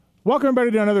Welcome, everybody,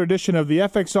 to another edition of the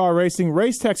FXR Racing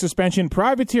Race Tech Suspension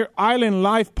Privateer Island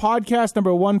Life Podcast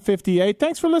number 158.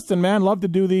 Thanks for listening, man. Love to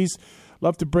do these.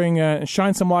 Love to bring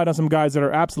shine some light on some guys that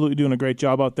are absolutely doing a great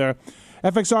job out there.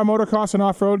 FXR motocross and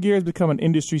off-road gear has become an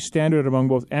industry standard among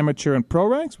both amateur and pro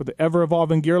ranks with the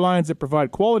ever-evolving gear lines that provide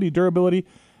quality, durability,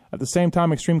 at the same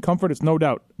time extreme comfort. It's no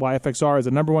doubt why FXR is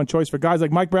the number one choice for guys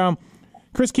like Mike Brown,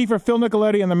 Chris Kiefer, Phil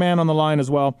Nicoletti, and the man on the line as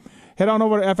well. Head on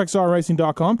over to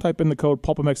FXRRacing.com. Type in the code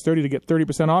PulpMX30 to get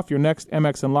 30% off your next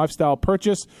MX and Lifestyle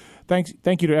purchase. Thank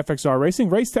you to FXR Racing.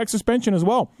 Race Tech Suspension as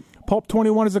well.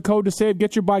 Pulp21 is a code to save.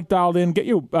 Get your bike dialed in. Get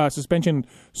your suspension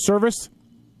serviced.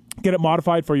 Get it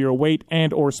modified for your weight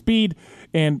and or speed.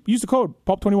 And use the code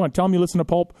Pulp21. Tell them you listen to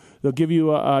Pulp. They'll give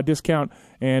you a discount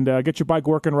and get your bike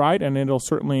working right, and it'll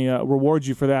certainly reward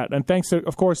you for that. And thanks,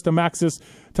 of course, to Maxxis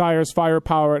Tires,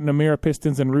 Firepower, Namira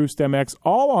Pistons, and Roost MX,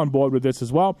 all on board with this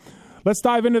as well. Let's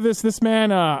dive into this. This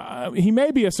man, he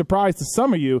may be a surprise to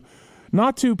some of you,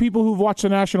 not to people who've watched the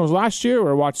Nationals last year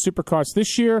or watched Supercross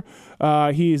this year.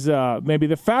 He's maybe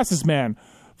the fastest man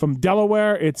from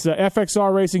Delaware. It's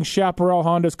FXR Racing Chaparral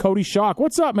Honda's Coty Schock.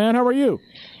 What's up, man? How are you?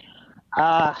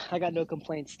 I got no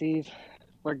complaints, Steve.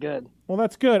 We're good. Well,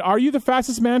 that's good. Are you the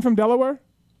fastest man from Delaware?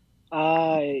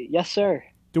 Yes, sir.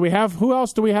 Who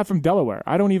else do we have from Delaware?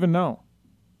 I don't even know.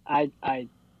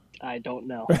 I don't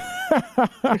know.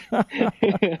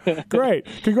 Great.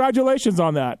 Congratulations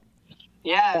on that.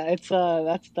 Yeah, it's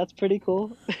that's pretty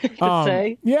cool to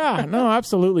say. Yeah, no,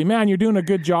 absolutely. Man, you're doing a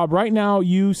good job. Right now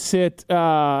you sit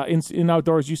in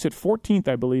outdoors, you sit 14th,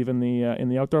 I believe, in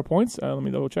the outdoor points. Let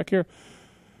me double check here.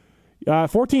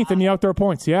 14th in the outdoor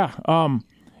points, yeah.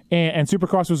 And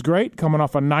Supercross was great, coming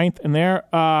off a 9th in there.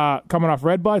 Coming off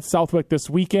Redbud, Southwick this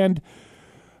weekend.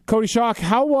 Coty Schock,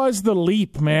 how was the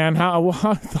leap, man?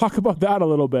 Talk about that a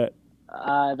little bit.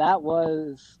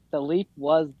 The leap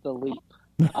was the leap.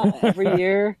 Every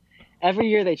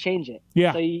year they change it.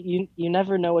 Yeah. So you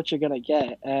never know what you're gonna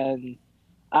get. And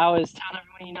I was telling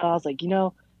everyone, I was like,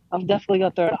 I'm definitely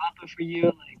gonna throw an oppo for you.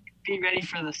 Like, be ready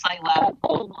for the sight lap,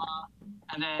 blah blah blah.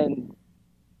 And then,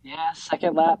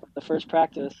 second lap, the first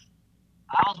practice,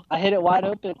 I hit it wide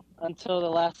open until the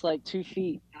last 2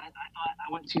 feet. I thought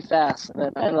I went too fast, and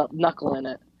then I ended up knuckling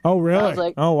it. Oh, really? I was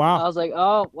like, oh, wow. I was like,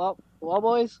 oh, well,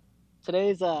 boys,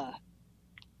 today's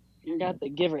you're gonna have to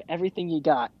give her everything you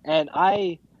got. And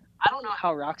I don't know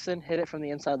how Roxon hit it from the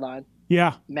inside line.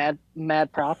 Yeah.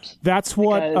 Mad props. That's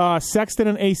what Sexton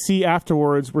and AC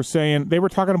afterwards were saying. They were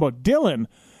talking about Dylan,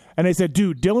 and they said,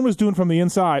 dude, Dylan was doing from the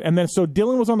inside. And then so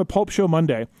Dylan was on the Pulp Show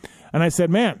Monday, and I said,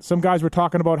 man, some guys were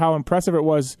talking about how impressive it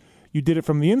was you did it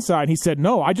from the inside. He said,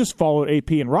 no, I just followed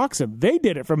AP and Roxon. They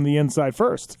did it from the inside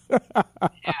first. Yeah.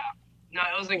 No,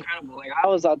 it was incredible. Like, I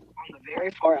was on the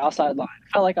very far outside line. I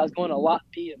felt like I was going a lot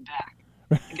B and back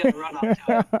to get a run up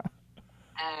to it.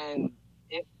 And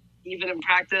even in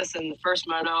practice and the first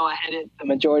moto, I hit it the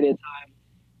majority of the time.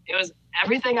 It was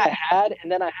everything I had,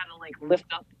 and then I had to lift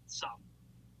up some.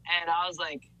 And I was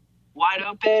wide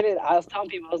open, and I was telling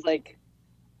people, I was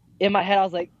in my head, I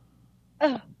was like,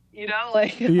 Yeah.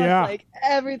 I was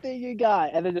everything you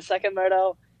got. And then the second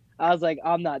moto, I was like,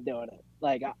 I'm not doing it.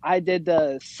 I did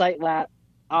the sight lap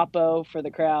oppo for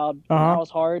the crowd. That was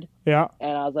hard. Yeah.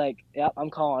 And I was like, yep, I'm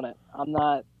calling it. I'm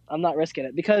not risking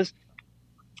it, because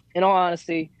in all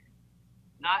honesty,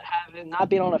 not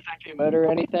being on a factory motor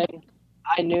or anything,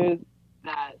 I knew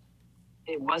that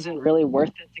it wasn't really worth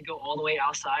it to go all the way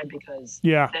outside, because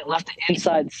that left the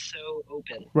inside so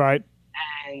open. Right.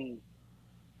 And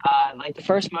the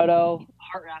first moto,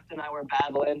 Hartraft and I were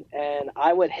battling, and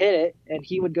I would hit it, and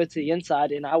he would go to the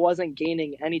inside, and I wasn't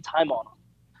gaining any time on him.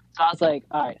 So I was like,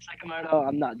 all right, second moto,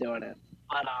 I'm not doing it.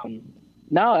 But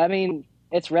no, I mean,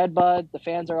 it's Redbud. The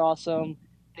fans are awesome.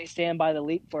 They stand by the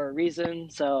leap for a reason.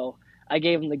 So I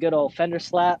gave them the good old fender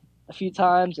slap a few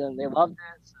times, and they loved it.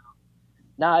 So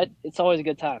it's always a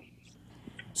good time.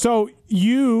 So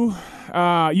you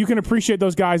can appreciate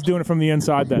those guys doing it from the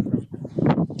inside then.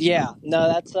 Yeah, no,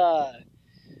 that's a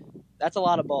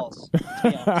lot of balls.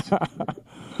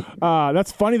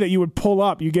 That's funny that you would pull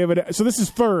up. You gave it. So this is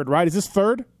third, right? Is this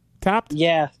third tapped?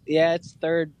 Yeah, it's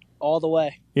third all the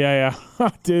way. Yeah.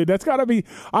 Dude, that's got to be.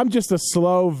 I'm just a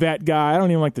slow vet guy. I don't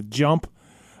even like to jump,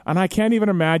 and I can't even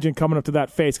imagine coming up to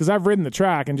that face, because I've ridden the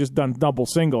track and just done double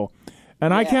single,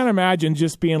 and I can't imagine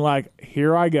just being like,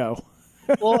 here I go.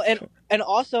 Well, and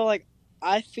also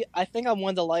I think I'm one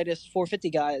of the lightest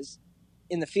 450 guys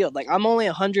in the field. I'm only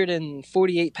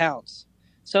 148 pounds.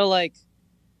 So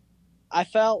I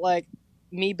felt like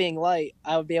me being light,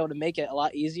 I would be able to make it a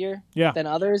lot easier than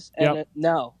others. And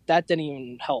no, that didn't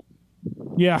even help.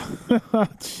 Yeah.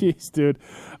 Jeez, dude.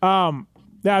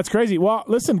 Yeah, it's crazy. Well,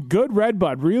 listen, good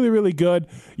Redbud, really, really good.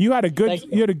 You had a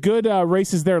good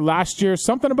races there last year.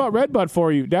 Something about Redbud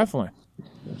for you, definitely.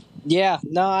 Yeah,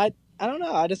 no, I don't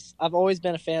know. I've always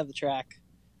been a fan of the track,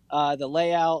 the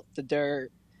layout, the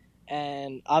dirt,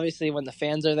 and obviously when the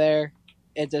fans are there,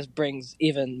 it just brings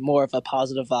even more of a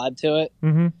positive vibe to it.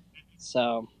 Mm-hmm.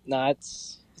 So no,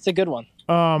 it's a good one.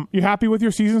 You happy with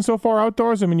your season so far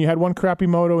outdoors? I mean, you had one crappy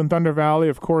moto in Thunder Valley.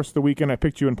 Of course, the weekend I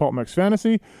picked you in Pulp Mix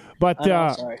Fantasy. But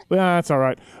sorry. Yeah, that's all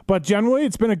right. But generally,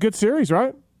 it's been a good series,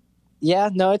 right? Yeah,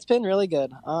 no, it's been really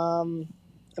good. I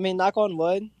mean, knock on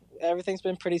wood, everything's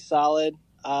been pretty solid.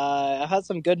 I've had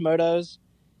some good motos.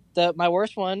 My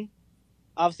worst one,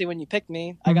 obviously, when you picked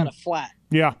me, I got a flat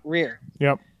rear.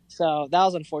 Yep. So that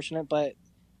was unfortunate, but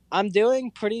I'm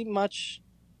doing pretty much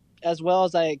as well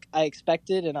as I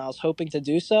expected, and I was hoping to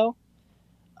do so.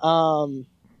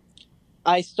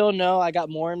 I still know I got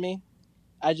more in me.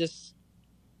 I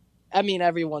mean,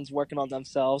 everyone's working on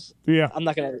themselves. Yeah. I'm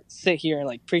not gonna sit here and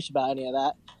like preach about any of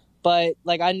that, but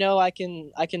like I know I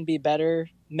can be better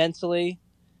mentally,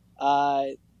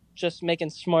 just making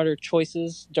smarter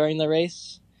choices during the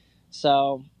race.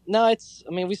 So no, I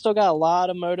mean, we still got a lot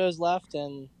of motos left,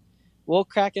 and we'll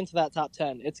crack into that top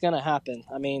 10. It's going to happen.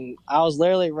 I mean, I was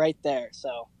literally right there.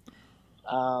 So,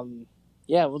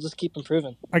 yeah, we'll just keep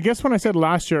improving. I guess when I said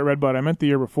last year at Redbud, I meant the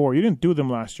year before. You didn't do them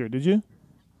last year, did you?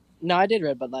 No, I did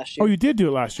Redbud last year. Oh, you did do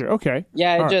it last year. Okay.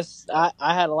 Yeah,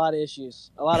 I had a lot of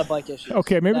issues, a lot of bike issues.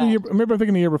 Okay, maybe I'm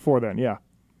thinking the year before then. Yeah.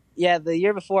 Yeah, the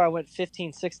year before I went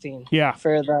 15-16. Yeah.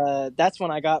 That's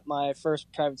when I got my first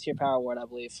Privateer Power Award, I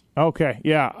believe. Okay,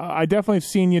 yeah, I definitely have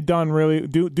seen you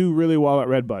do really well at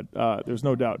Redbud. There's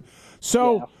no doubt.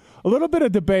 So a little bit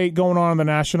of debate going on in the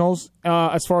Nationals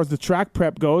as far as the track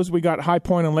prep goes. We got High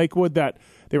Point and Lakewood that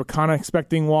they were kind of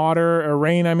expecting water or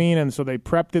rain, and so they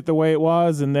prepped it the way it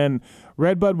was. And then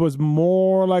Redbud was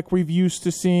more like we've used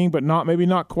to seeing, but maybe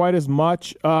not quite as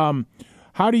much.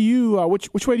 How do you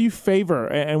which way do you favor,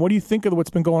 and what do you think of what's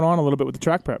been going on a little bit with the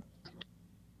track prep?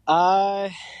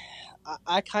 I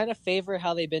kind of favor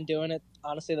how they've been doing it,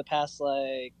 honestly, the past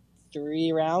like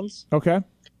 3 rounds. Okay.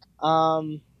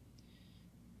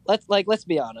 Let's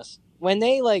be honest. When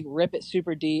they like rip it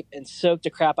super deep and soak the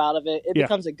crap out of it, it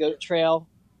becomes a goat trail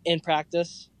in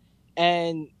practice,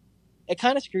 and it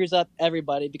kind of screws up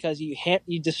everybody because you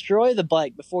destroy the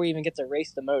bike before you even get to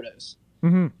race the motos.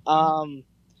 Mm-hmm.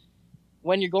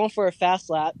 When you're going for a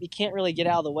fast lap, you can't really get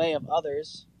out of the way of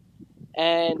others.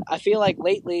 And I feel like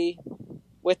lately,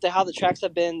 with how the tracks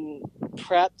have been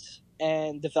prepped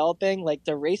and developing, like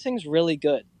the racing's really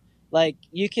good. Like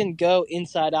you can go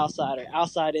inside, outside, or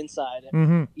outside, inside.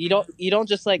 Mm-hmm. You don't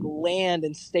just like land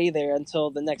and stay there until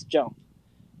the next jump.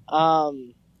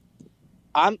 I'm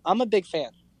a big fan.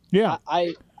 Yeah,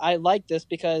 I like this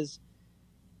because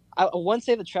I wouldn't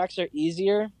say the tracks are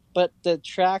easier, but the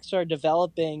tracks are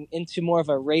developing into more of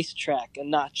a race track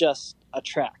and not just a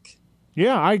track.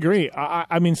 Yeah, I agree.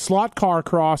 I mean, slot car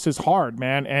cross is hard,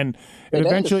 man, and it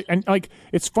eventually, and like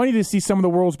it's funny to see some of the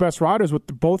world's best riders with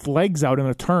both legs out in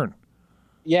a turn.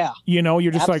 Yeah,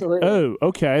 you're just absolutely. like, oh,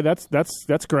 okay,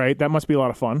 that's great. That must be a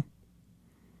lot of fun.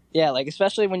 Yeah, like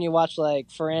especially when you watch like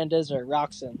Ferrandis or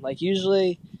Roxon, like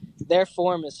usually their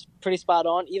form is pretty spot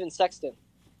on, even Sexton,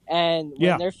 and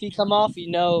when their feet come off,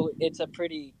 it's a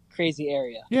pretty crazy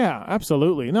area. Yeah,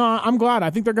 absolutely. No, I'm glad. I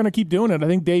think they're going to keep doing it. I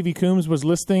think Davey Coombs was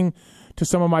listening to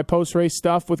some of my post-race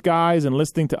stuff with guys and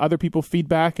listening to other people's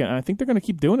feedback, and I think they're going to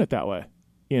keep doing it that way.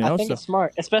 I think it's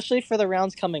smart, especially for the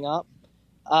rounds coming up.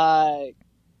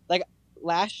 Like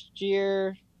last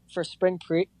year for Spring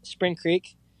Creek,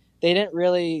 they didn't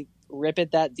really rip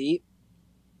it that deep,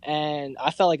 and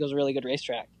I felt like it was a really good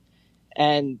racetrack.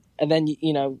 And then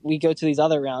we go to these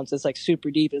other rounds. It's like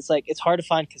super deep. It's like it's hard to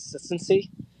find consistency.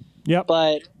 Yep.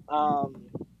 But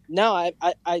no, I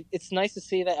it's nice to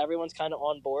see that everyone's kind of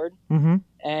on board,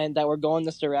 and that we're going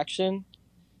this direction.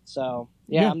 So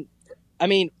yeah. I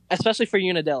mean, especially for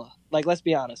Unadilla. Like, let's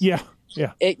be honest. Yeah.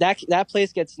 That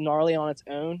place gets gnarly on its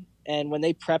own, and when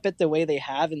they prep it the way they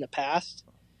have in the past,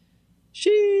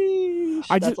 sheesh.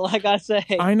 That's all I gotta say.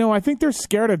 I know. I think they're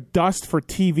scared of dust for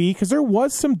TV because there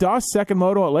was some dust second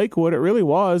moto at Lakewood. It really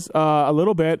was a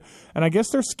little bit, and I guess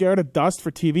they're scared of dust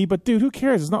for TV. But dude, who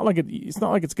cares? It's not like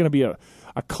it's going to be a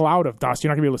cloud of dust.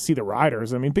 You're not going to be able to see the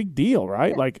riders. I mean, big deal,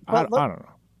 right? Like I don't know.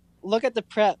 Look at the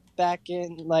prep back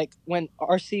in like when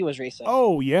RC was racing.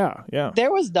 Oh yeah.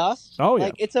 There was dust. Oh yeah.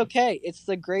 Like it's okay. It's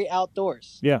the great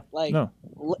outdoors. Yeah. Like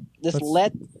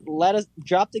let us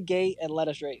drop the gate and let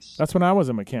us race. That's when I was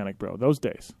a mechanic, bro. Those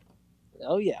days.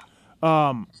 Oh yeah.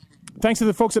 Thanks to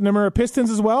the folks at Namura Pistons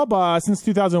as well. Since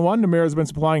 2001, Namura has been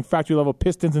supplying factory-level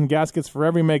pistons and gaskets for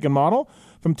every make and model.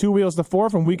 From 2 wheels to 4,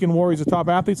 from weekend warriors to top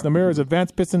athletes, Namura's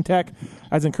advanced piston tech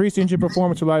has increased engine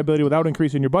performance reliability without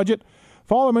increasing your budget.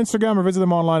 Follow them on Instagram or visit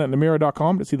them online at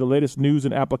Namura.com to see the latest news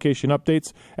and application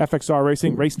updates. FXR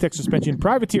Racing, Race Tech Suspension,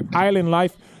 Privateer Island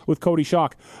Life with Coty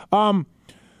Schock.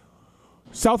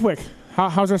 Southwick,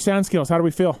 how's our sand skills? How do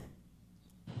we feel?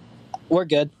 We're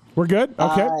good. We're good?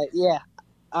 Okay. Yeah.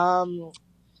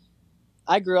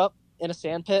 I grew up in a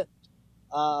sand pit,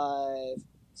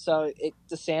 so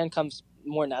the sand comes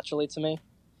more naturally to me.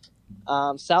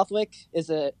 Southwick is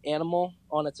an animal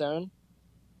on its own,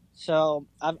 so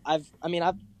I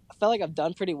felt like I've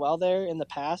done pretty well there in the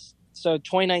past. So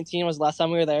 2019 was the last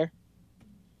time we were there,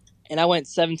 and I went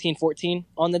 17-14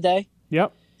 on the day.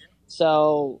 Yep.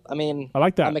 So I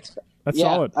like that. That's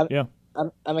solid.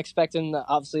 I'm expecting to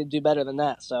obviously do better than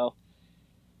that. So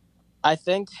I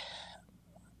think,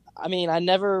 I've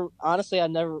never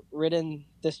ridden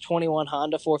this 21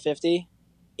 Honda 450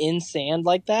 in sand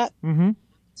like that. Mm-hmm.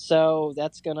 So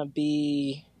that's going to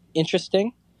be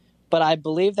interesting. But I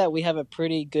believe that we have a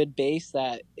pretty good base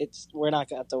that we're not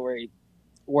going to have to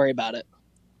worry about it.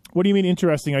 What do you mean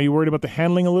interesting? Are you worried about the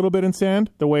handling a little bit in sand?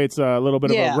 The way it's a little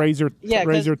bit of a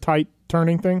razor tight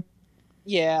turning thing?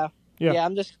 Yeah. Yeah,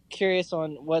 I'm just curious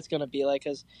on what it's going to be like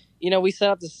because, we set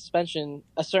up the suspension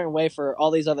a certain way for all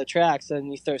these other tracks,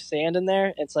 and you throw sand in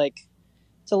there, it's a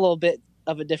little bit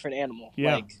of a different animal.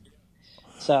 Yeah.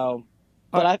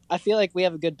 But I feel like we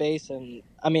have a good base, and,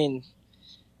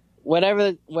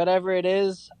 whatever it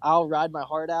is, I'll ride my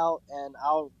heart out, and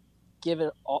I'll give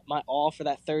it my all for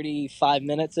that 35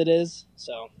 minutes it is.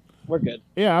 So we're good.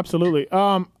 Yeah, absolutely.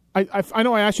 I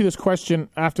know I asked you this question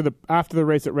after the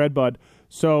race at Redbud.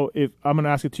 So if I'm going to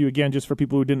ask it to you again, just for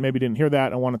people who maybe didn't hear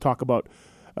that and want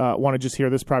to just hear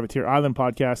this Privateer Island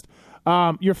podcast,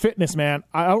 your fitness, man.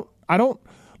 I don't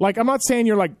like. I'm not saying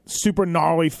you're like super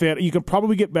gnarly fit. You can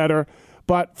probably get better,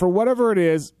 but for whatever it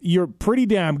is, you're pretty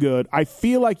damn good. I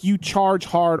feel like you charge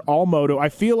hard all moto. I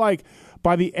feel like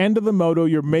by the end of the moto,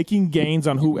 you're making gains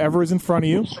on whoever is in front of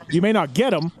you. You may not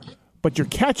get them, but you're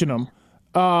catching them.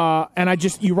 And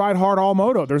you ride hard all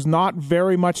moto. There's not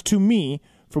very much to me.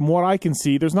 From what I can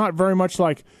see, there's not very much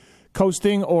like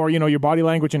coasting or, your body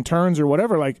language and turns or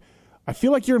whatever. Like, I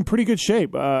feel like you're in pretty good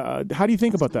shape. How do you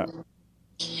think about that?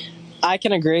 I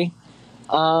can agree.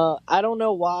 I don't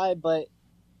know why, but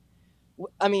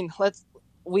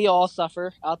we all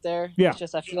suffer out there. Yeah. It's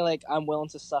just, I feel like I'm willing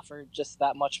to suffer just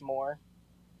that much more.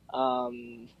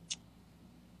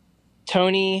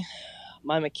 Tony,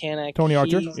 my mechanic. Tony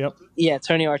Archer. Yep. Yeah,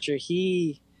 Tony Archer.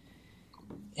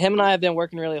 Him and I have been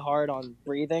working really hard on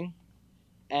breathing,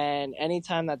 and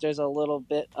anytime that there's a little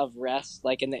bit of rest,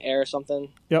 like in the air or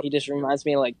something, he just reminds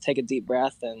me to like take a deep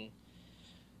breath and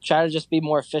try to just be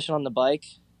more efficient on the bike.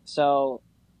 So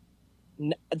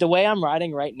the way I'm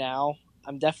riding right now,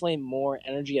 I'm definitely more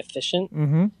energy efficient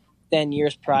than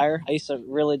years prior. I used to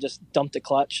really just dump the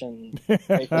clutch and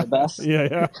pray for the best.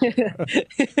 Yeah.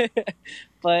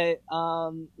 But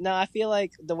no, I feel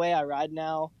like the way I ride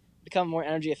now, become more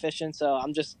energy efficient, so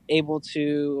I'm just able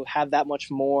to have that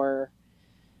much more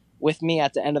with me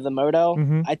at the end of the moto.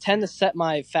 Mm-hmm. I tend to set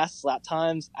my fastest lap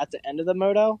times at the end of the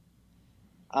moto.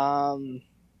 I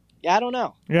don't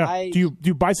know. Yeah. Do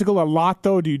you bicycle a lot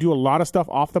though? Do you do a lot of stuff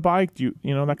off the bike? Do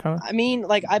you that kind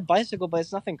of? I bicycle, but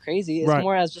it's nothing crazy. It's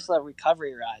more as just a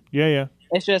recovery ride. Yeah.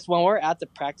 It's just when we're at the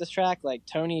practice track, like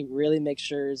Tony really makes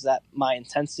sure that my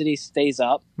intensity stays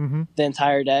up the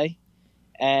entire day.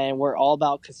 And we're all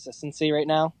about consistency right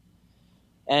now.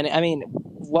 And,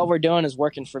 what we're doing is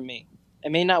working for me.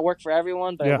 It may not work for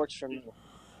everyone, but it works for me.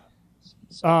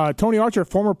 Tony Archer,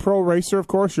 former pro racer, of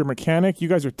course, your mechanic. You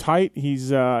guys are tight. He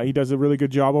does a really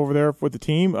good job over there with the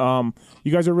team.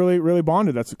 You guys are really, really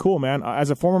bonded. That's cool, man.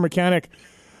 As a former mechanic,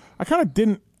 I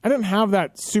didn't have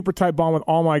that super tight bond with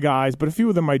all my guys, but a few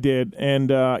of them I did. And,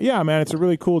 man, it's a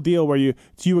really cool deal where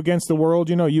it's you against the world,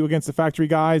 you against the factory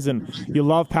guys, and you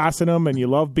love passing them and you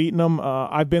love beating them.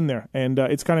 I've been there, and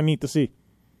it's kind of neat to see.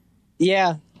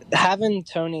 Yeah, having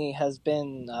Tony has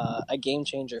been a game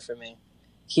changer for me.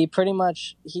 He pretty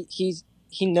much, he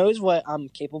knows what I'm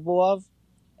capable of,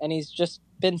 and he's just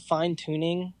been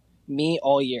fine-tuning me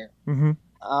all year.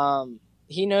 Mm-hmm.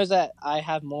 He knows that I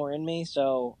have more in me,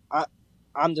 so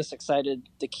I'm just excited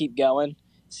to keep going,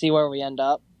 see where we end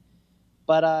up.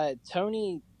 But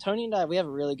Tony and I, we have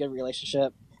a really good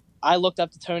relationship. I looked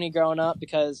up to Tony growing up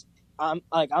because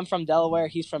I'm from Delaware,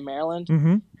 he's from Maryland,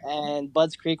 and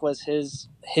Budds Creek was his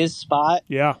spot.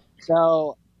 Yeah.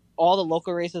 So all the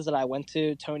local races that I went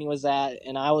to, Tony was at,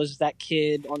 and I was that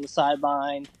kid on the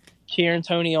sideline cheering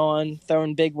Tony on,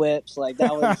 throwing big whips. Like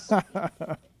that was,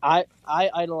 I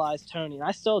idolized Tony, and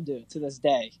I still do to this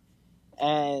day.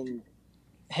 And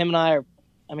him and I are,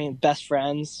 best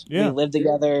friends. Yeah. We live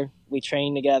together. We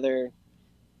train together.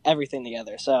 Everything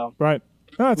together. So right.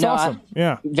 Oh, that's awesome.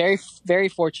 Yeah. Very, very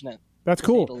fortunate. That's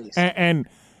cool. And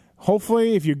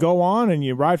hopefully, if you go on and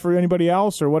you ride for anybody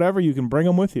else or whatever, you can bring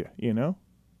them with you. You know.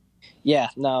 Yeah.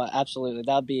 No. Absolutely.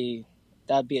 That'd be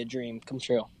a dream come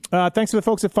true. Thanks to the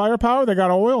folks at Firepower. They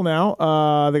got oil now.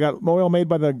 They got oil made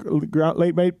by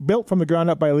built from the ground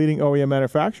up by a leading OEM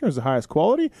manufacturer. It's the highest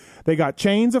quality. They got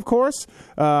chains, of course.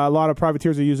 A lot of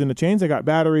privateers are using the chains. They got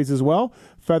batteries as well.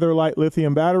 Featherlight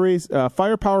lithium batteries.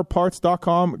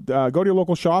 Firepowerparts.com. Go to your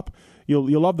local shop.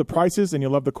 You'll love the prices and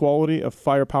you'll love the quality of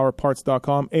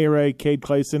Firepowerparts.com. A-Ray, Cade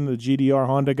Clayson, the GDR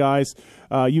Honda guys,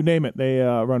 you name it. They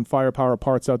run Firepower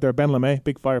Parts out there. Ben LeMay,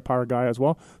 big Firepower guy as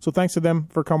well. So thanks to them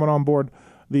for coming on board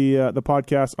the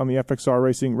podcast on the FXR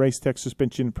Racing Race Tech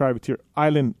Suspension Privateer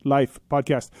Island Life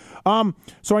podcast.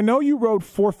 So I know you rode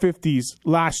 450s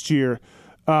last year,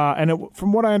 and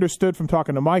from what I understood from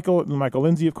talking to Michael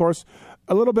Lindsay, of course,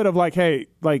 a little bit of like, hey,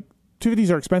 like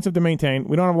 250s are expensive to maintain.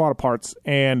 We don't have a lot of parts,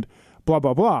 and blah,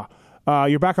 blah, blah.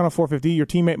 You're back on a 450. Your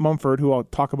teammate Mumford, who I'll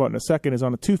talk about in a second, is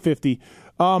on a 250.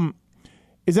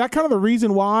 Is that kind of the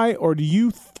reason why, or do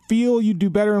you feel you do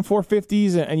better in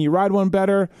 450s and you ride one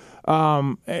better?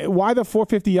 Why the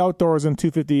 450 outdoors and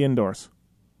 250 indoors?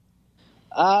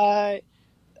 I'm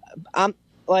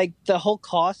like the whole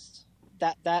cost.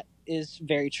 That is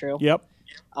very true. Yep.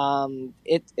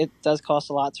 It does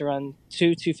cost a lot to run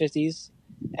two 250s.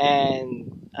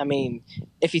 And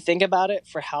if you think about it,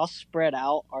 for how spread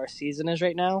out our season is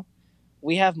right now,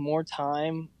 we have more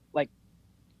time. Like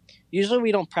usually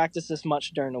we don't practice this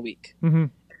much during the week. Mm-hmm.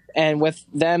 And with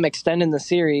them extending the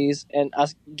series and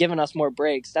us giving us more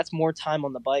breaks, that's more time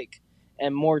on the bike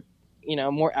and more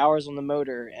hours on the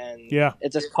motor, and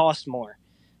it just costs more.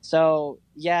 So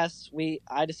yes,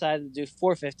 I decided to do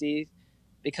 450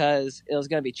 because it was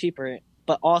going to be cheaper,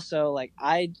 but also like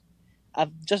I've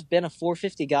just been a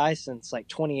 450 guy since like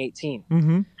 2018.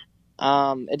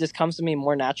 Mm-hmm. It just comes to me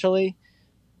more naturally,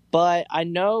 but I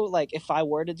know like if I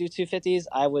were to do 250s,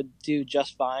 I would do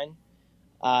just fine.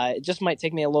 It just might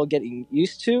take me a little getting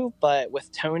used to, but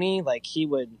with Tony, like he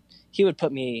would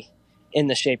put me in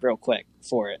the shape real quick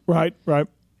for it. Right.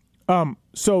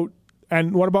 So,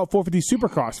 and what about 450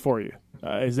 Supercross for you?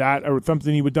 Is that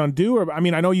something you would do? Or I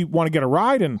know you want to get a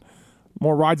ride and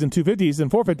more rides in 250s than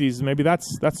 450s. Maybe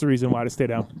that's the reason why to stay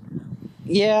down.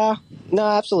 Yeah. No,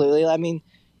 absolutely.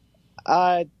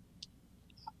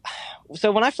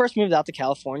 So when I first moved out to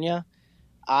California,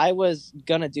 I was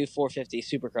gonna do 450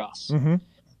 Supercross. Mm-hmm.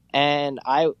 And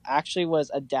I actually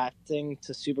was adapting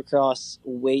to Supercross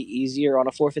way easier on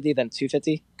a 450 than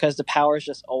 250 because the power is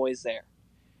just always there.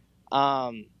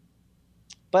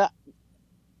 But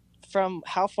from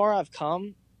how far I've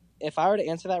come, if I were to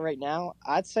answer that right now,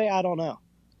 I'd say I don't know.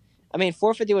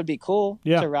 450 would be cool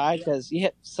to ride because you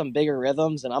hit some bigger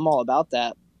rhythms, and I'm all about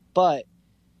that. But,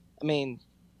 I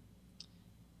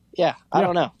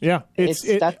don't know. Yeah, that's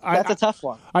a tough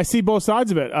one. I see both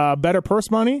sides of it. Better purse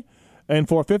money in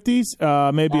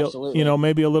 450s,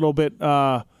 maybe a little bit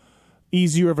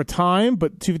easier of a time,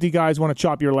 but 250 guys want to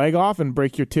chop your leg off and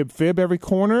break your tib fib every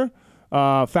corner.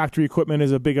 Factory equipment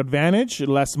is a big advantage,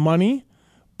 less money,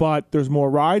 but there's more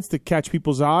rides to catch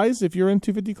people's eyes if you're in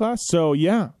 250 class. So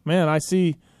yeah, man, I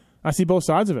see both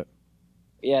sides of it.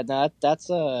 Yeah, that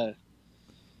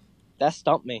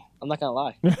stumped me. I'm not gonna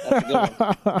lie. That's a good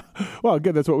one. Well,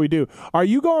 good. That's what we do. Are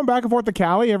you going back and forth to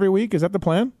Cali every week? Is that the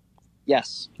plan?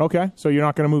 Yes. Okay, so you're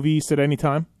not going to move east at any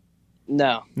time?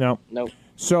 No. Nope.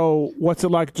 So what's it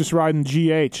like just riding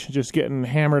GH, just getting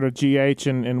hammered at GH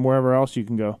and wherever else you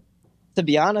can go? To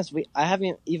be honest, I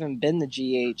haven't even been to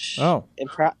GH. Oh.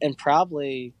 And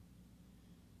probably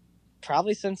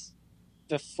since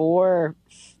before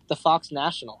the Fox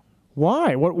National.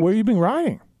 Why? Where have you been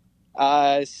riding?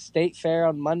 State Fair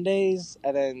on Mondays,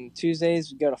 and then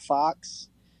Tuesdays we go to Fox,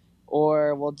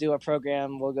 or we'll do a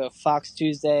program. We'll go Fox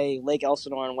Tuesday, Lake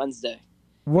Elsinore on Wednesday.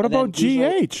 What about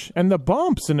GH and the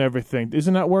bumps and everything?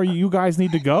 Isn't that where you guys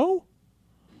need to go?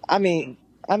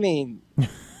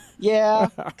 Yeah,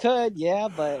 could, yeah,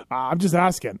 but I'm just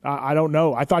asking. I don't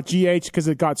know. I thought GH because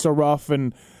it got so rough,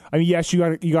 and yes, you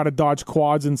got to dodge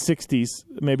quads in 60s.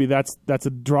 Maybe that's a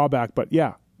drawback, but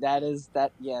yeah,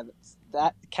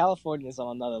 that California's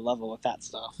on another level with that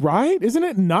stuff, right? Isn't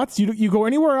it nuts? You go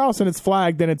anywhere else and it's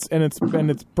flagged and it's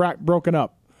broken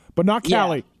up, but not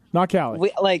Cali, yeah. Not Cali.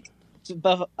 We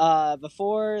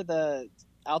before the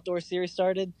outdoor series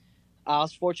started. I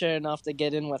was fortunate enough to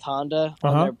get in with Honda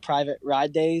on their private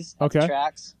ride days at the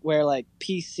tracks, where like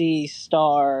PC,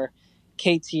 Star,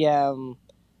 KTM,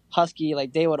 Husky,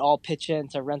 like they would all pitch in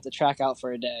to rent the track out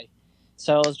for a day.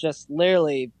 So it was just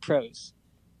literally pros.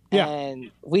 Yeah.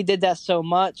 And we did that so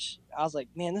much. I was like,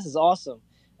 man, this is awesome.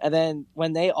 And then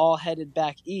when they all headed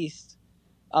back east,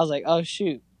 I was like, oh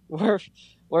shoot,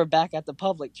 we're back at the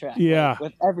public track, like,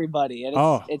 with everybody, and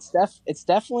it's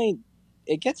definitely,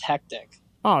 it gets hectic.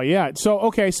 Oh yeah.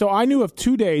 So I knew of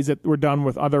 2 days that were done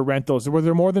with other rentals. Were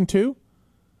there more than 2?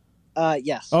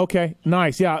 Yes. Okay,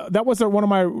 nice. Yeah, that was one of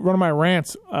my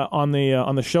rants on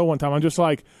the show one time. I'm just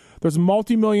like, there's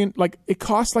multi-million, like it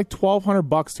costs like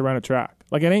 $1,200 to rent a track.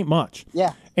 Like it ain't much.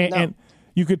 Yeah. And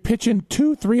you could pitch in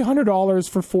 $200-$300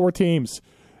 for 4 teams,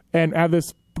 and have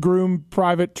this groomed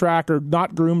private track, or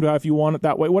not groomed if you want it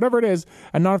that way, whatever it is,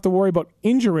 and not have to worry about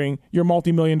injuring your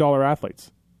multi-million-dollar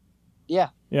athletes. Yeah.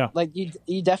 Yeah. Like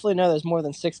you definitely know there's more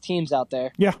than 6 teams out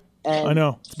there. Yeah. And I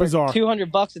know. It's bizarre.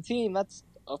 $200 a team, that's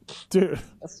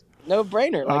no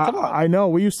brainer. Like, come on. I know.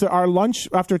 We used to, our lunch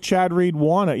after Chad Reed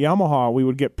won at Yamaha, we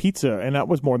would get pizza, and that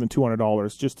was more than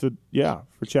 $200 just to,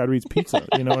 for Chad Reed's pizza.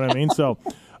 You know what I mean? So,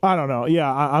 I don't know.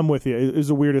 Yeah, I'm with you. It's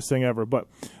the weirdest thing ever. But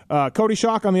Coty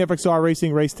Schock on the FXR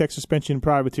Racing Race Tech Suspension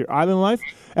Privateer Island Life.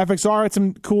 FXR had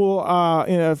some cool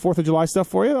 4th of July stuff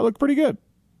for you. That looked pretty good.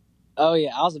 Oh,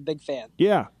 yeah. I was a big fan.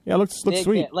 Yeah. Yeah, it looks sweet.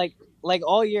 Fan. Like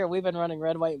all year, we've been running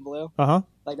red, white, and blue.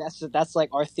 Like that's like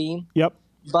our theme. Yep.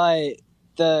 But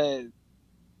the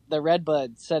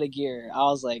Redbud set of gear, I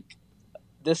was like,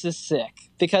 this is sick.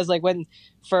 Because like when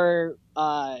for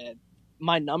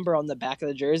my number on the back of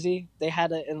the jersey, they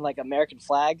had it in like American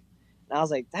flag, and I was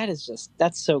like,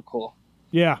 that's so cool.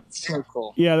 Yeah, so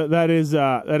cool. Yeah, that is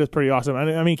pretty awesome.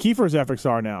 I mean, Kiefer's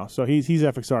FXR now, so he's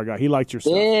FXR guy. He liked your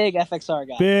stuff. Big FXR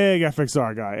guy. Big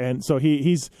FXR guy, and so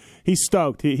he's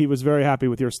stoked. He was very happy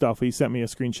with your stuff. He sent me a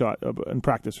screenshot in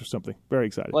practice or something. Very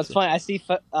excited. Well, it's funny. I see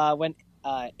when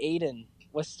Aiden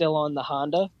was still on the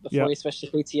Honda before he switched to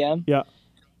KTM. Yeah.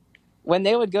 When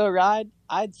they would go ride,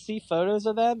 I'd see photos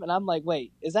of them, and I'm like,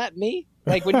 wait, is that me?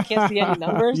 Like when you can't see any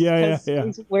numbers? Yeah.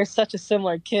 We're such a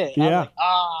similar kit. Yeah. I'm like,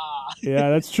 Yeah,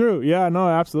 that's true. Yeah, no,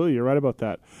 absolutely. You're right about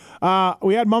that.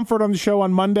 We had Mumford on the show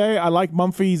on Monday. I like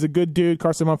Mumphy. He's a good dude.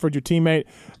 Carson Mumford, your teammate.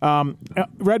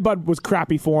 Redbud was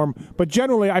crappy for him, but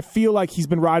generally I feel like he's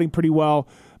been riding pretty well.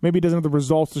 Maybe he doesn't have the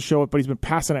results to show it, but he's been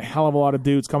passing a hell of a lot of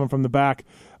dudes coming from the back.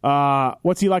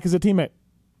 What's he like as a teammate?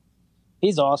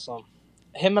 He's awesome.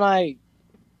 Him and I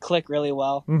click really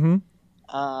well. Mm-hmm.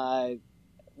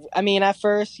 I mean, at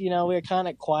first, we were kind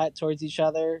of quiet towards each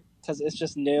other because it's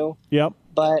just new. Yep.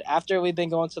 But after we've been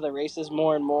going to the races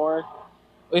more and more,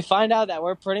 we find out that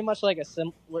we're pretty much like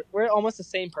we're almost the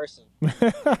same person.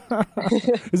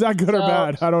 Is that good or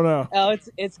bad? I don't know. Oh,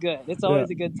 it's good. It's always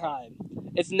a good time.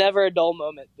 It's never a dull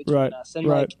moment between us. And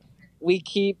like we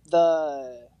keep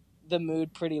the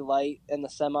mood pretty light in the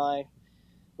semi.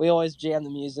 We always jam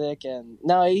the music, and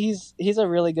no, he's a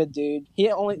really good dude. He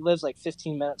only lives like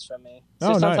 15 minutes from me.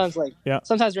 So sometimes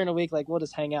sometimes during the week, like we'll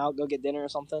just hang out, go get dinner or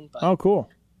something. But oh, cool.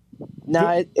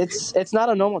 No, it's not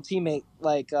a normal teammate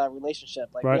like relationship.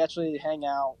 Like we actually hang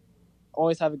out,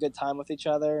 always have a good time with each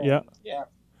other. And, yeah.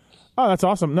 Oh, that's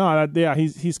awesome. No,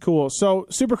 he's cool. So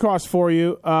Supercross for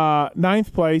you,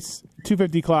 9th place,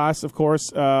 250 class, of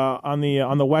course, on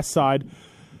the west side.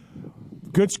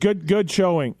 Good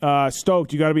showing.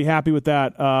 Stoked. You got to be happy with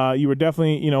that. You were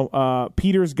definitely,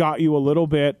 Peters got you a little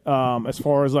bit as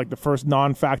far as like the first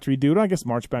non-factory dude. I guess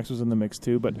Marchbanks was in the mix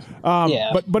too, but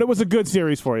it was a good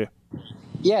series for you.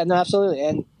 Yeah, no, absolutely.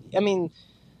 And I mean,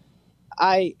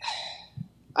 I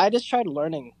just tried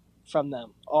learning from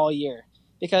them all year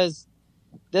because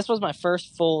this was my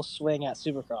first full swing at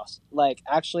Supercross. Like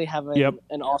actually having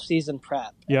an off-season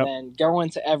prep and then going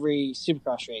to every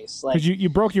Supercross race. Like you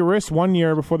broke your wrist 1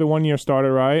 year before the 1 year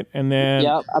started, right? And then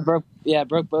I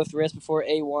broke both wrists before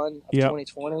A1 of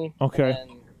 2020. Okay.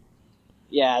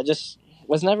 And I just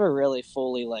was never really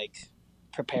fully like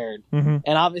prepared. Mm-hmm.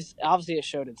 And obviously it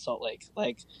showed in Salt Lake.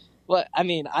 Like well, I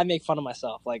mean, I make fun of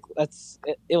myself. Like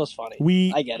it was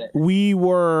funny. I get it. We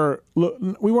weren't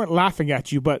laughing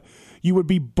at you, but you would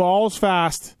be balls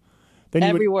fast.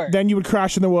 Then you would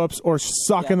crash in the whoops or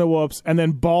suck in the whoops, and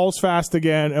then balls fast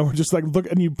again. And we're just like,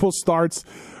 look, and you pull starts.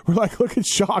 We're like, look at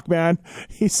Schock, man.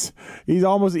 He's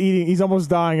almost eating. He's almost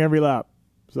dying every lap.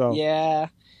 So yeah.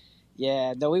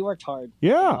 No, we worked hard.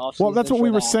 Yeah. Well, that's what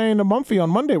we were saying to Mumphy on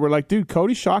Monday. We're like, dude,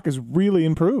 Coty Schock has really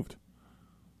improved.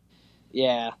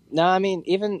 Yeah. No, I mean,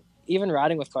 even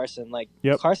riding with Carson, like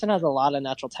Carson has a lot of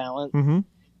natural talent, mm-hmm.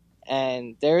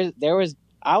 and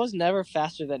I was never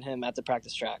faster than him at the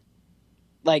practice track.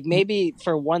 Like maybe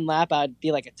for one lap I'd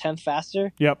be like a tenth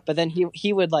faster. Yep. But then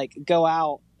he would like go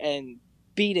out and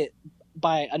beat it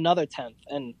by another tenth.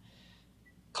 And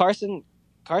Carson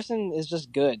is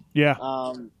just good. Yeah.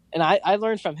 And I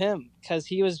learned from him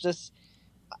because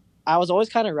I was always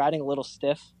kind of riding a little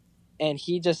stiff, and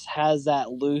he just has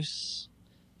that loose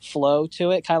flow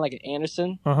to it, kind of like an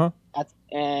Anderson.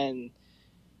 And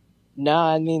no,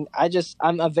 I mean,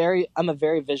 I'm a very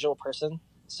visual person.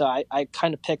 So I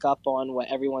kind of pick up on what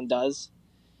everyone does,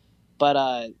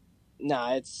 but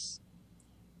no,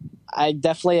 I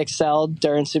definitely excelled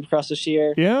during Supercross this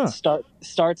year. Yeah,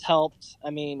 starts helped. I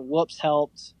mean, whoops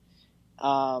helped.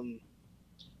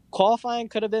 Qualifying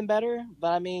could have been better,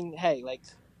 but I mean, hey, like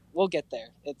we'll get there.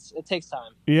 It takes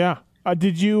time. Yeah.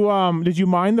 Did you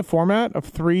mind the format of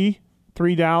three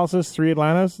Dallases, 3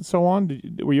 Atlantas, and so on?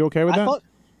 Were you okay with that?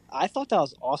 I thought that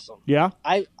was awesome. Yeah.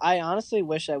 I honestly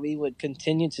wish that we would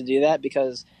continue to do that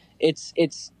because it's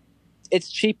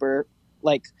cheaper,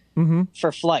 like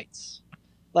for flights.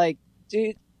 Like,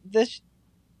 dude,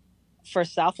 for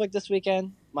Southwick this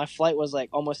weekend, my flight was like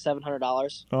almost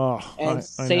 $700. Oh, and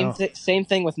I same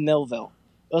thing with Millville.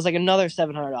 It was like another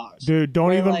 $700. Dude,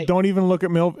 don't even look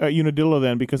at Unadilla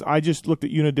then, because I just looked at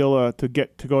Unadilla to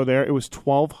go there. It was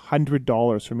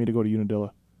 $1,200 for me to go to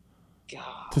Unadilla.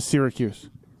 God. To Syracuse.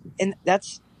 And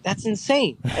that's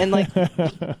insane. And like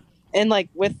and like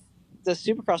with the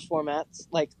Supercross formats,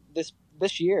 like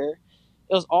this year,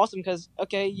 it was awesome because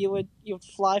you would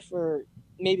fly for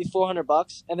maybe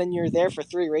 $400 and then you're there for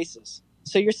 3 races.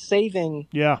 So you're saving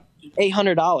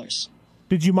 $800.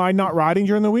 Did you mind not riding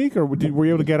during the week, or were you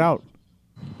able to get out?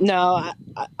 No,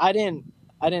 I didn't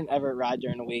ever ride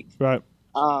during the week. Right.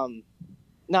 No,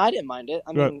 I didn't mind it.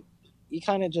 I mean, you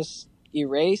kind of just you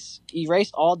race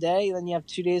all day, then you have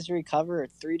 2 days to recover, or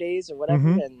 3 days, or whatever,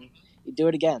 and you do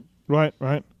it again. Right.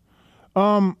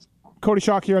 Coty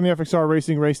Schock here on the FXR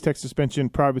Racing Race Tech Suspension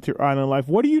Privateer Island Life.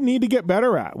 What do you need to get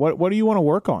better at? What do you want to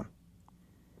work on?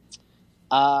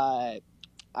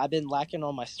 I've been lacking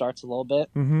on my starts a little bit,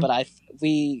 but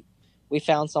we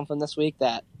found something this week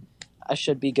that I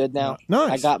should be good now.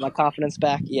 Nice. I got my confidence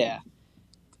back. Yeah.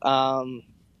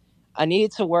 I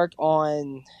needed to work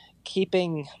on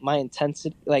keeping my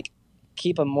intensity, like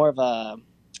keep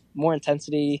more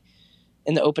intensity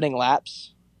in the opening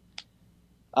laps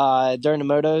during the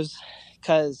motos,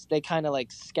 because they kind of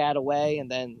like scat away, and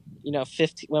then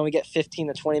when we get 15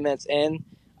 to 20 minutes in,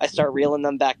 I start reeling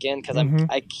them back in because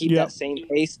I keep that same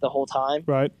pace the whole time.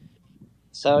 Right.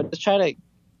 So just try to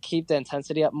keep the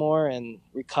intensity up more and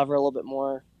recover a little bit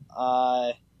more.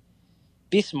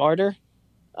 Be smarter.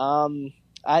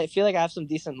 I feel like I have some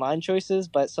decent line choices,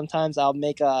 but sometimes I'll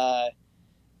make a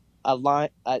line.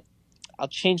 I'll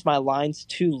change my lines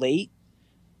too late,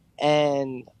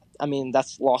 and I mean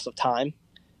that's loss of time.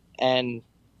 And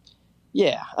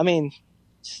yeah, I mean,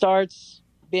 starts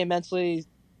being mentally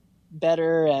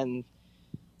better and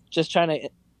just trying to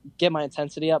get my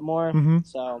intensity up more.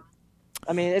 So,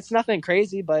 I mean, it's nothing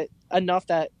crazy, but enough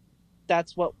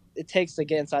that's what it takes to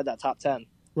get inside that top 10.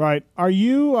 Right. Are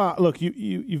you look,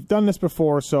 you've done this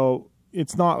before, so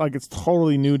it's not like it's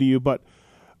totally new to you, but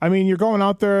I mean, you're going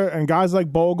out there and guys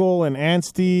like Bogle and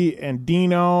Anstey and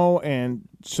Dino and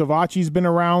Savacci's been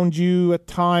around you at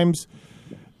times.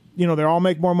 They all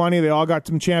make more money. They all got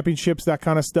some championships, that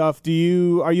kind of stuff. Are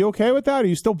you okay with that? Are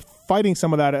you still fighting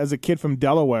some of that as a kid from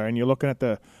Delaware, and you're looking at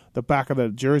the back of the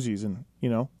jerseys, and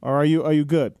or are you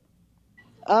good?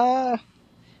 My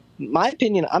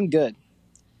opinion, I'm good,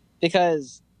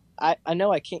 because I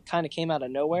know I kind of came out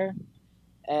of nowhere,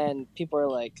 and people are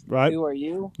like, right. Who are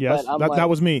you? Yes, but that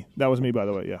was me. That was me, by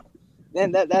the way. Yeah.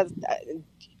 And that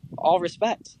all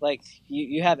respect. Like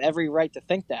you have every right to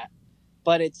think that.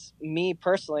 But it's me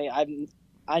personally.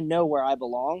 I know where I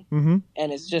belong,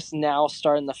 and it's just now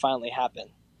starting to finally happen.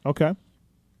 Okay.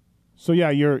 So yeah,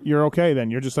 you're okay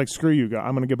then. You're just like, screw you,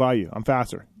 I'm gonna get by you. I'm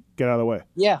faster. Get out of the way.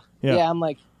 Yeah. I'm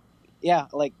like, yeah.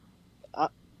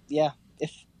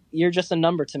 If you're just a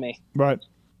number to me. Right.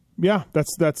 Yeah,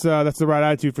 that's the right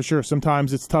attitude for sure.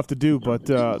 Sometimes it's tough to do, but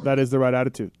that is the right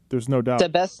attitude. There's no doubt.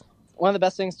 One of the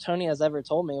best things Tony has ever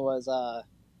told me was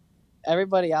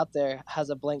everybody out there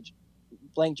has a blank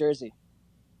jersey.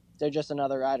 They're just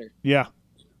another rider. Yeah.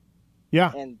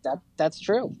 And that's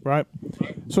true. Right.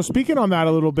 So speaking on that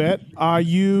a little bit, are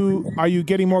you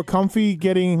getting more comfy,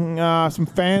 getting some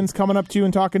fans coming up to you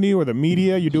and talking to you, or the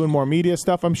media? You're doing more media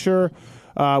stuff, I'm sure.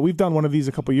 We've done one of these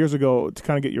a couple years ago to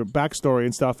kind of get your backstory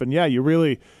and stuff. And yeah, you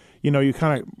really, you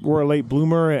kind of were a late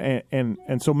bloomer,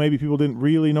 and so maybe people didn't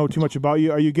really know too much about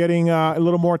you. Are you getting a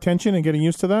little more attention and getting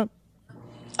used to that?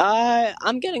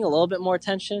 I'm getting a little bit more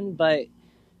attention, but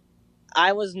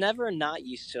I was never not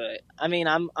used to it. I mean,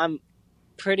 I'm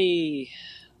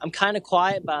kind of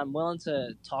quiet, but I'm willing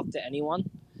to talk to anyone.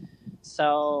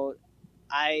 So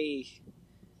I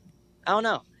don't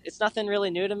know. It's nothing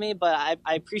really new to me, but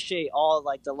I appreciate all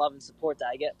like the love and support that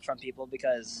I get from people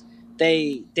because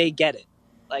they get it.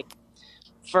 Like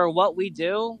for what we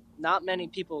do, not many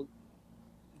people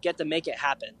get to make it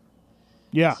happen.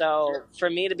 Yeah. So for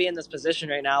me to be in this position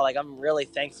right now, like I'm really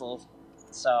thankful.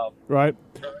 So right.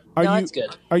 That's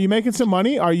good. Are you making some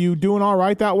money? Are you doing all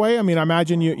right that way? I mean, I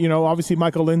imagine you know, obviously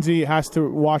Michael Lindsay has to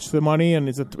watch the money, and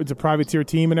it's a privateer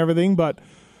team and everything. But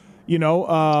you know,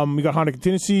 you got Honda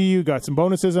Contingency, you got some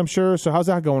bonuses, I'm sure. So how's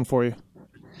that going for you?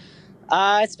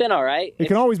 It's been all right. It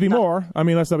can always be more. I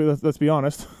mean, let's be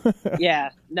honest. Yeah,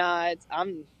 no,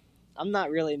 I'm not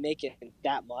really making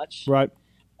that much. Right.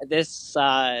 This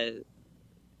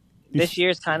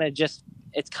year's kind of just.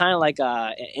 It's kind of like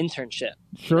an internship.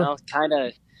 Sure. You know, kind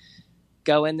of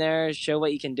go in there, show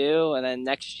what you can do, and then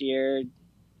next year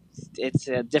it's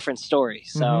a different story.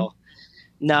 So,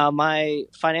 no,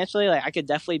 financially, like I could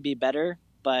definitely be better,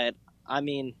 but I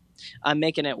mean, I'm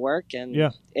making it work, and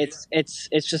it's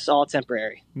just all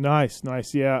temporary. Nice.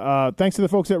 Yeah. Thanks to the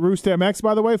folks at Roost MX,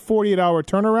 by the way. 48-hour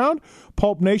turnaround.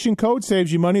 Pulp Nation code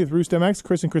saves you money with Roost MX.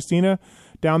 Chris and Christina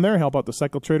down there help out the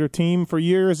Cycle Trader team for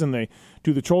years, and they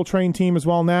do the Troll Train team as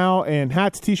well now. And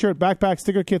hats, T-shirt, backpack,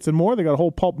 sticker kits, and more. They got a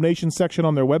whole Pulp Nation section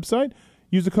on their website.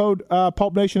 Use the code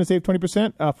Pulp Nation to save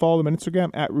 20%. Follow them on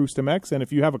Instagram at Roost MX. And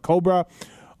if you have a Cobra,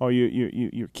 or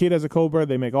your kid has a Cobra,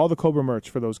 they make all the Cobra merch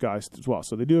for those guys as well.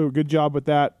 So they do a good job with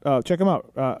that. Check them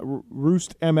out.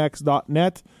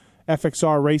 roostmx.net,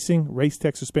 FXR Racing, Race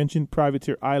Tech Suspension,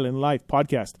 Privateer Island Life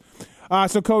podcast.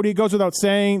 So, Coty, it goes without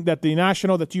saying that the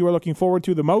national that you are looking forward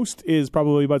to the most is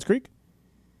probably Budds Creek?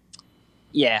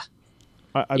 Yeah.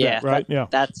 I bet, right? Yeah.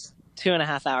 That's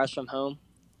 2.5 hours from home.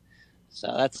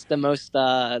 So that's the most.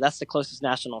 That's the closest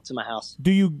national to my house.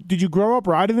 Did you grow up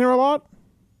riding there a lot?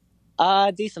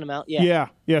 Decent amount, yeah.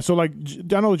 Yeah. So, like,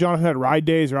 I know Jonathan had ride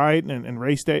days, right, and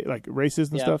race day, like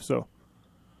races and stuff. So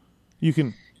you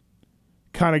can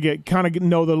kind of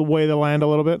know the way of the land a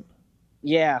little bit.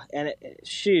 Yeah, and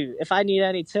shoot, if I need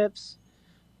any tips,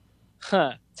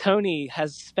 Tony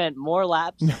has spent more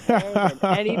laps there than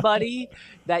anybody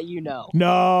that you know.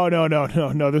 No.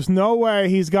 There's no way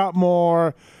he's got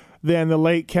more than the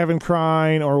late Kevin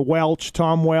Crine or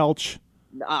Tom Welch.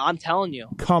 I'm telling you.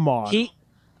 Come on.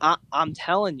 I'm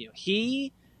telling you,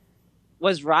 he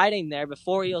was riding there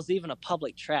before he was even a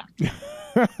public track.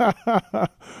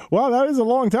 Well, that is a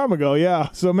long time ago, yeah.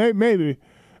 So maybe.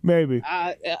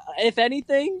 If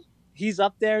anything, he's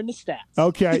up there in the stats.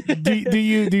 Okay. Do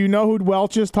you know who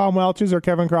Welch is? Tom Welch is or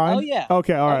Kevin Crine? Oh yeah.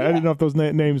 Okay. All right. Yeah. I didn't know if those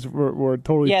names were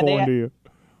totally foreign to you.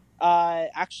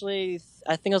 Actually,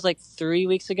 I think it was like 3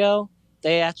 weeks ago.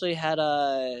 They actually had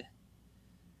not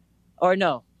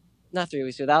 3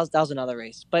 weeks ago. That was another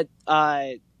race. But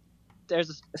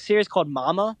there's a series called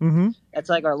Mama. Mm-hmm. That's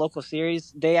like our local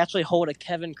series. They actually hold a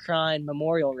Kevin Crine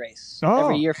memorial race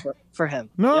every year for him.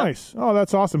 Nice. Yep. Oh,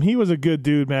 that's awesome. He was a good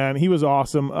dude, man. He was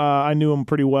awesome. I knew him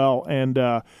pretty well, and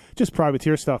just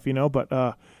privateer stuff, you know. But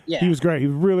he was great. He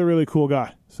was a really, really cool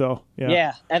guy. So yeah.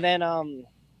 Yeah, and then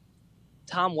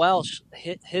Tom Welsh,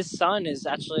 his son is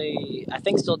actually, I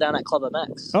think, still down at Club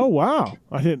MX. Oh wow!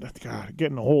 God,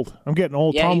 getting old. I'm getting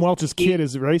old. Yeah, Tom Welch's kid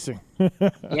is racing.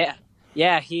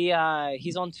 Yeah. He's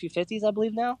on 250s, I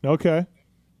believe now. Okay.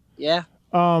 Yeah.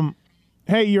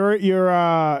 Hey,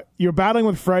 you're battling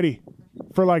with Freddie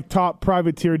for like top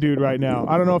privateer dude right now.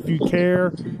 I don't know if you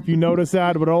care, if you notice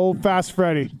that, but old fast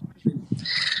Freddie.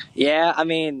 Yeah, I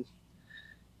mean,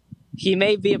 he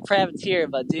may be a privateer,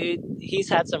 but dude, he's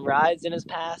had some rides in his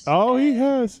past. Oh, he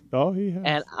has.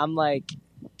 And I'm like,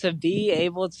 to be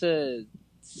able to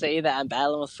say that I'm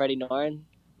battling with Freddie Norrin,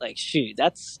 like, shoot,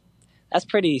 that's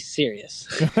pretty serious.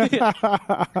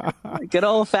 Good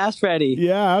old fast Freddie.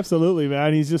 Yeah, absolutely,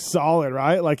 man. He's just solid,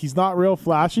 right? Like, he's not real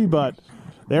flashy, but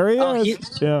there he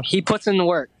is. He puts in the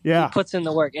work. Yeah. He puts in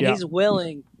the work, and he's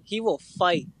willing. He will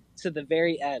fight to the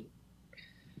very end.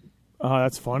 Oh,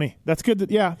 that's funny. That's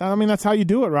good. I mean, that's how you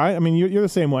do it, right? I mean, you're the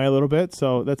same way a little bit,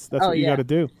 so that's what you got to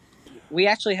do. We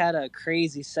actually had a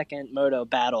crazy second moto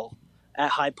battle at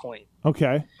High Point.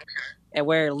 Okay. And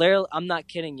where literally, I'm not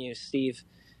kidding you, Steve.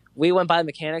 We went by the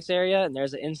mechanics area, and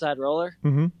there's an inside roller.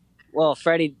 Mm-hmm. Well,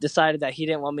 Freddie decided that he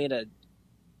didn't want me to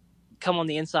come on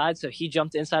the inside, so he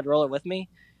jumped the inside roller with me.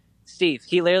 Steve,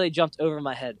 he literally jumped over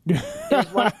my head.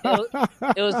 It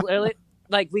was literally...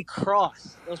 Like, we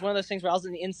crossed. It was one of those things where I was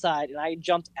on the inside, and I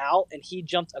jumped out, and he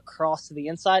jumped across to the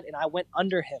inside, and I went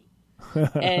under him.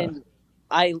 And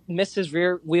I missed his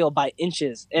rear wheel by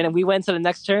inches, and we went to the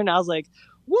next turn. And I was like,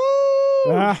 "Woo!"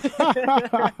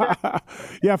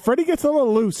 Yeah, Freddie gets a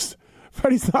little loose.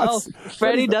 Freddie's not. Oh,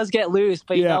 Freddie does get loose,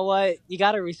 but you know what? You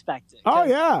got to respect it. Oh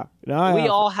yeah, we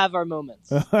all have our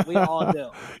moments. We all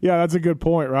do. Yeah, that's a good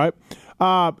point, right?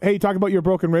 Hey, talk about your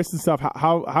broken wrist and stuff.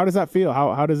 How does that feel?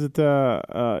 How does it?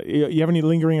 You have any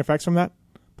lingering effects from that?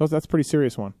 That's a pretty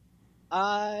serious one.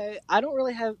 I don't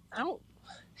really have. I don't.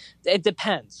 It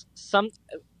depends.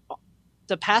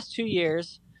 The past 2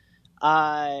 years,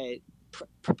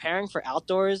 preparing for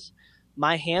outdoors,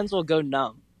 my hands will go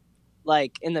numb.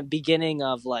 Like in the beginning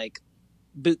of like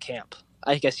boot camp,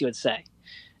 I guess you would say.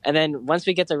 And then once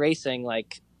we get to racing,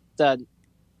 like the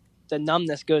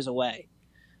numbness goes away.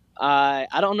 I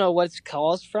don't know what it's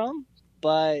caused from,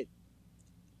 but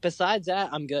besides that,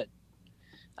 I'm good.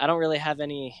 I don't really have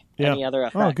any other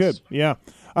effects. Oh, good. Yeah.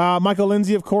 Michael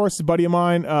Lindsay, of course, a buddy of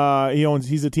mine.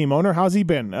 He's a team owner. How's he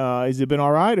been? Has he been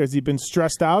all right? Or has he been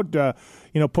stressed out? Trying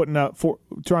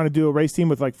to do a race team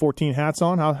with like 14 hats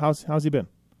on. How's he been?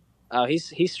 Oh,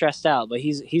 he's stressed out, but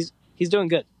he's doing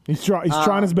good. He's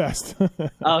trying his best.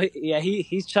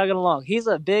 He's chugging along. He's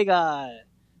a big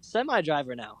semi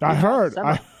driver now. I heard.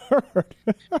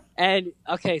 And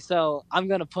okay, so I'm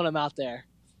gonna put him out there.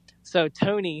 So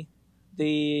Tony,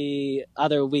 the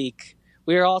other week,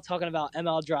 we were all talking about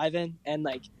ML driving, and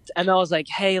like ML was like,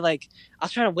 "Hey, like I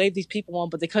was trying to wave these people on,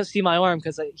 but they couldn't see my arm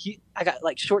because I got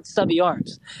like short, stubby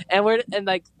arms." And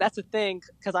like that's the thing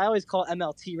because I always call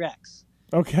ML T-Rex.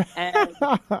 Okay. And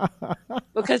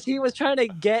because he was trying to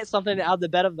get something out of the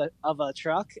bed of a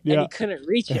truck, and he couldn't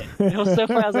reach it. It was so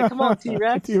funny. I was like, "Come on,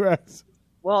 T-Rex." T-Rex.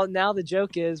 Well, now the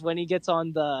joke is when he gets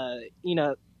on the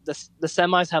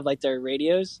semis have like their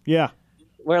radios. Yeah.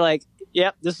 We're like,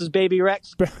 "Yep, this is Baby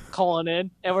Rex calling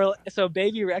in," and so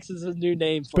Baby Rex is his new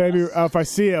name for Baby. us. If I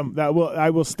see him, I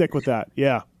will stick with that.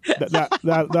 Yeah,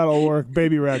 that'll work.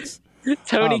 Baby Rex.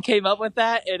 Tony came up with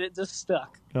that, and it just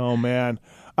stuck. Oh man.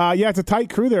 It's a tight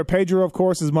crew there. Pedro, of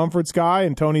course, is Mumford's guy,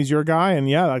 and Tony's your guy, and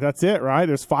that's it, right?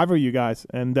 There's 5 of you guys,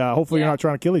 and hopefully you're not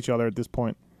trying to kill each other at this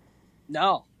point.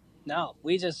 No,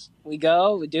 we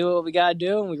go, we do what we gotta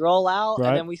do, and we roll out, right.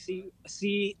 And then we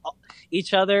see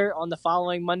each other on the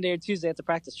following Monday or Tuesday at the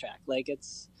practice track. Like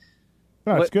it's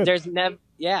good. There's never,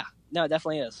 no, it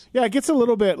definitely is. Yeah, it gets a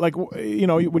little bit like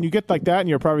when you get like that in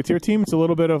your privateer team, it's a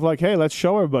little bit of like, hey, let's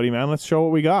show everybody, man, let's show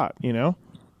what we got,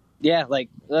 Yeah, like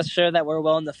let's show that we're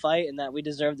willing to fight and that we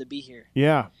deserve to be here.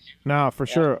 Yeah, no, for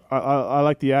sure. I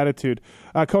like the attitude.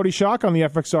 Coty Schock on the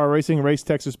FXR Racing Race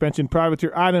Tech Suspension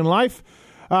Privateer Island Life.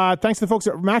 Thanks to the folks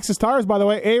at Maxxis Tires, by the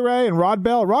way. A-Ray and Rod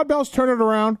Bell. Rod Bell's turning it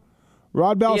around.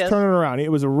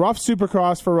 It was a rough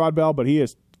Supercross for Rod Bell, but he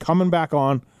is coming back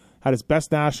on. Had his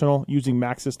best national using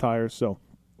Maxxis Tires, so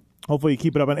hopefully you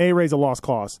keep it up. And A-Ray's a lost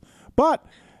cause, but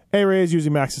A-Ray is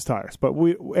using Maxxis Tires. But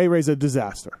A-Ray's a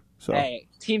disaster. So. Hey,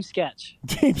 team sketch.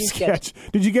 Team sketch.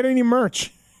 Did you get any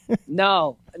merch?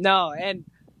 No. And,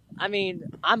 I mean,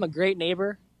 I'm a great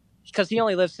neighbor because he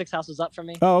only lives 6 houses up from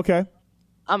me. Oh, okay.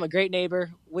 I'm a great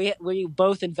neighbor. We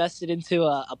both invested into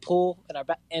a pool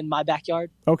in my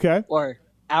backyard. Okay. Or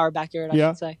our backyard, I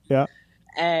should say. Yeah.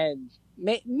 And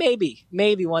maybe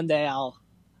one day I'll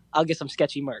get some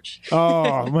sketchy merch.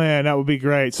 Oh, man, that would be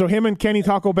great. So him and Kenny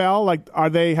Taco Bell, like, are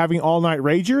they having all-night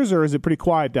ragers, or is it pretty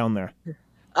quiet down there?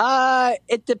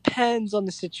 It depends on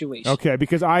the situation. Okay,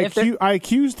 because I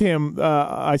accused him.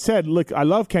 I said, "Look, I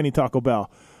love Kenny Taco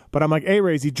Bell, but I'm like,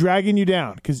 A-Ray, is he dragging you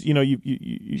down? Because you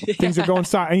things are going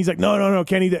south." And he's like, "No,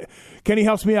 Kenny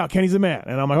helps me out. Kenny's a man."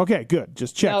 And I'm like, "Okay, good,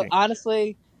 just checking." No,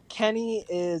 honestly, Kenny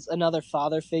is another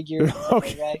father figure.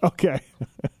 Okay. Okay.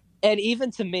 And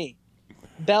even to me,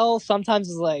 Bell sometimes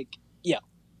is like, "Yo,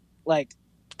 like,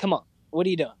 come on, what are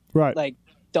you doing? Right. Like,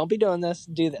 don't be doing this.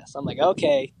 Do this." I'm like,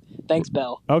 "Okay, thanks,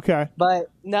 Bell." Okay. But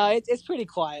no, it's pretty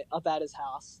quiet up at his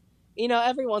house.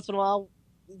 Every once in a while,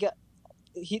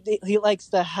 he likes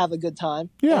to have a good time.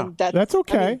 Yeah, that's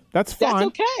okay. I mean, that's fine.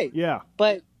 That's okay. Yeah.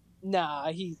 But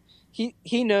nah,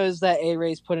 he knows that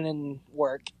A-Ray's putting in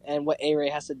work and what A-Ray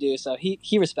has to do, so he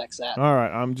respects that. All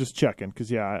right, I'm just checking because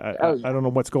I don't know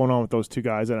what's going on with those two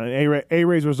guys, and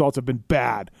A-Ray's results have been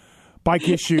bad. Bike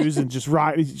issues and just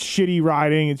shitty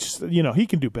riding. It's just, he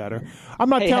can do better. I'm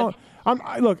not telling.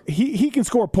 Look, he can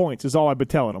score points. Is all I've been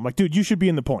telling him. Like, dude, you should be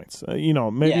in the points.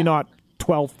 Maybe not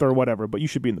 12th or whatever, but you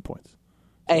should be in the points.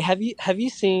 Hey, have you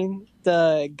seen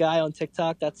the guy on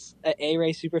TikTok that's an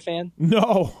A-Ray super fan?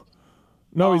 No,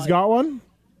 he's got one.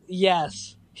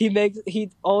 Yes, he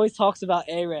always talks about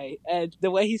A-Ray, and the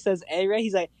way he says A-Ray,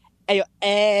 he's like, "Hey,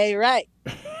 A-Ray."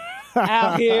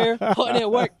 out here putting in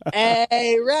work.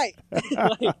 Hey, right.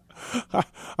 Like,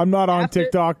 I'm not on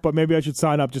TikTok, but maybe I should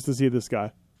sign up just to see this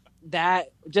guy.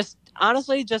 That just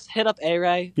honestly just hit up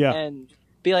A-Ray and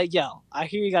be like, yo, I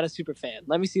hear you got a super fan.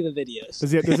 Let me see the videos.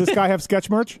 Does this guy have sketch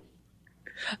merch?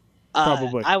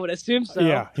 Probably. I would assume so.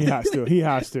 Yeah, he has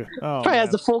to. Oh, probably has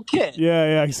the full kit.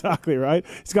 Yeah, exactly, right?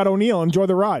 He's got O'Neal. Enjoy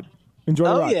the ride.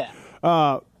 Oh,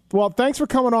 yeah. Well, thanks for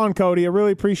coming on, Coty. I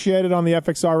really appreciate it on the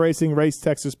FXR Racing Race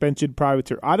Tech Suspension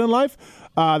Privateer Island Life.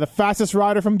 The fastest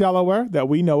rider from Delaware that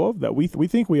we know of, that we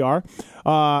think we are,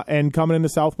 and coming into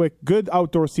Southwick. Good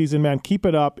outdoor season, man. Keep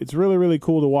it up. It's really, really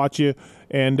cool to watch you.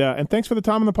 And thanks for the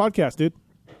time on the podcast, dude.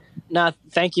 No,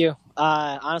 thank you.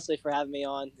 Honestly, for having me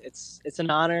on. It's an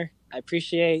honor. I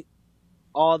appreciate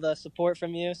all the support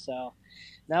from you. So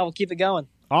now we'll keep it going.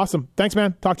 Awesome. Thanks,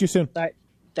 man. Talk to you soon. All right.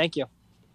 Thank you.